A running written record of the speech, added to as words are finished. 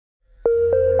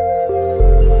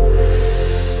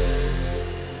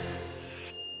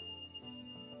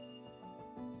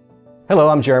Hello,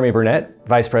 I'm Jeremy Burnett,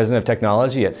 Vice President of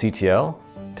Technology at CTL.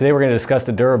 Today we're going to discuss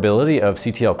the durability of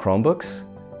CTL Chromebooks.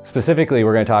 Specifically,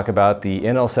 we're going to talk about the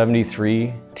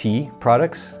NL73T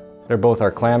products. They're both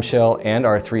our clamshell and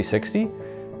our 360.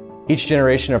 Each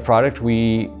generation of product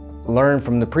we learn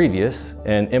from the previous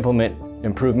and implement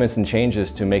improvements and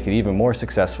changes to make it even more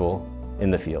successful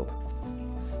in the field.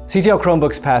 CTL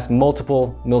Chromebooks pass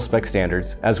multiple mil-spec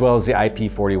standards as well as the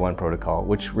IP41 protocol,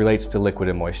 which relates to liquid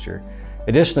and moisture.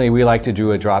 Additionally, we like to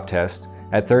do a drop test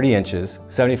at 30 inches,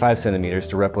 75 centimeters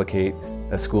to replicate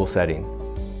a school setting.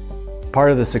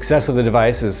 Part of the success of the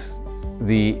device is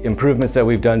the improvements that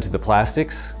we've done to the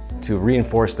plastics to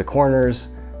reinforce the corners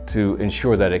to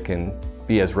ensure that it can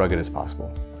be as rugged as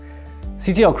possible.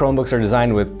 CTL Chromebooks are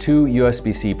designed with two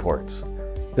USB-C ports.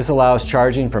 This allows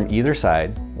charging from either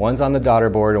side. One's on the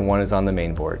daughter board and one is on the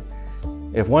main board.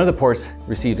 If one of the ports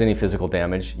receives any physical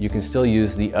damage, you can still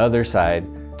use the other side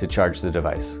to charge the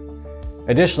device.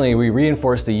 Additionally, we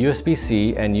reinforce the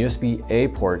USB-C and USB-A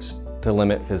ports to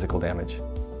limit physical damage.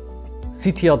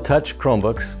 CTL Touch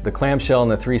Chromebooks, the clamshell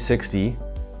and the 360,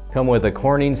 come with a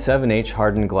Corning 7H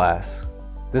hardened glass.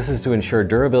 This is to ensure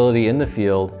durability in the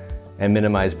field and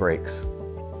minimize breaks.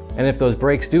 And if those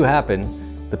breaks do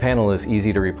happen, the panel is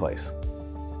easy to replace.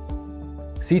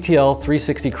 CTL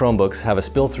 360 Chromebooks have a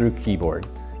spill-through keyboard.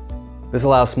 This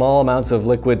allows small amounts of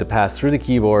liquid to pass through the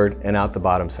keyboard and out the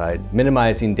bottom side,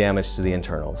 minimizing damage to the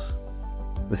internals.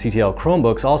 The CTL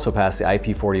Chromebooks also pass the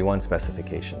IP41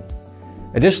 specification.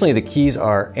 Additionally, the keys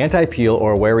are anti-peel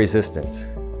or wear resistant.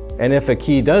 And if a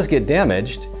key does get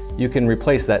damaged, you can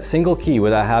replace that single key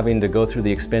without having to go through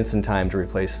the expense and time to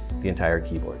replace the entire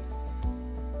keyboard.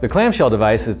 The clamshell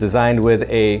device is designed with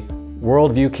a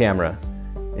world view camera.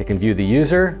 It can view the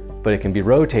user, but it can be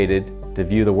rotated to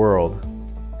view the world.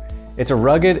 It's a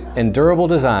rugged and durable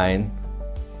design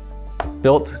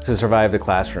built to survive the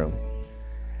classroom.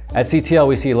 At CTL,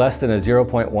 we see less than a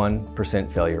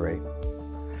 0.1% failure rate.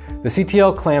 The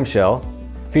CTL clamshell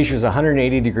features a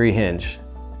 180-degree hinge.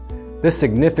 This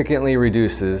significantly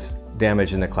reduces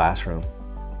damage in the classroom.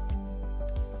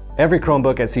 Every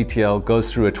Chromebook at CTL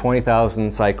goes through a 20,000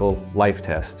 cycle life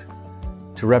test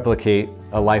to replicate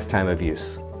a lifetime of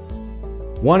use.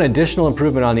 One additional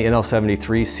improvement on the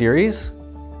NL73 series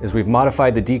is we've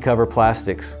modified the D-cover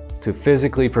plastics to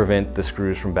physically prevent the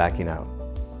screws from backing out.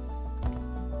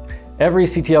 Every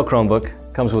CTL Chromebook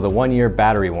comes with a 1-year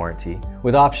battery warranty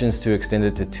with options to extend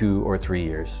it to 2 or 3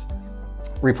 years.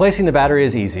 Replacing the battery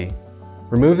is easy.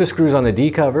 Remove the screws on the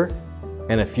D-cover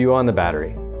and a few on the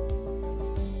battery.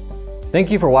 Thank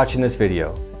you for watching this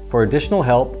video. For additional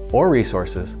help or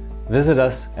resources, visit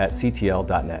us at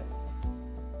ctl.net.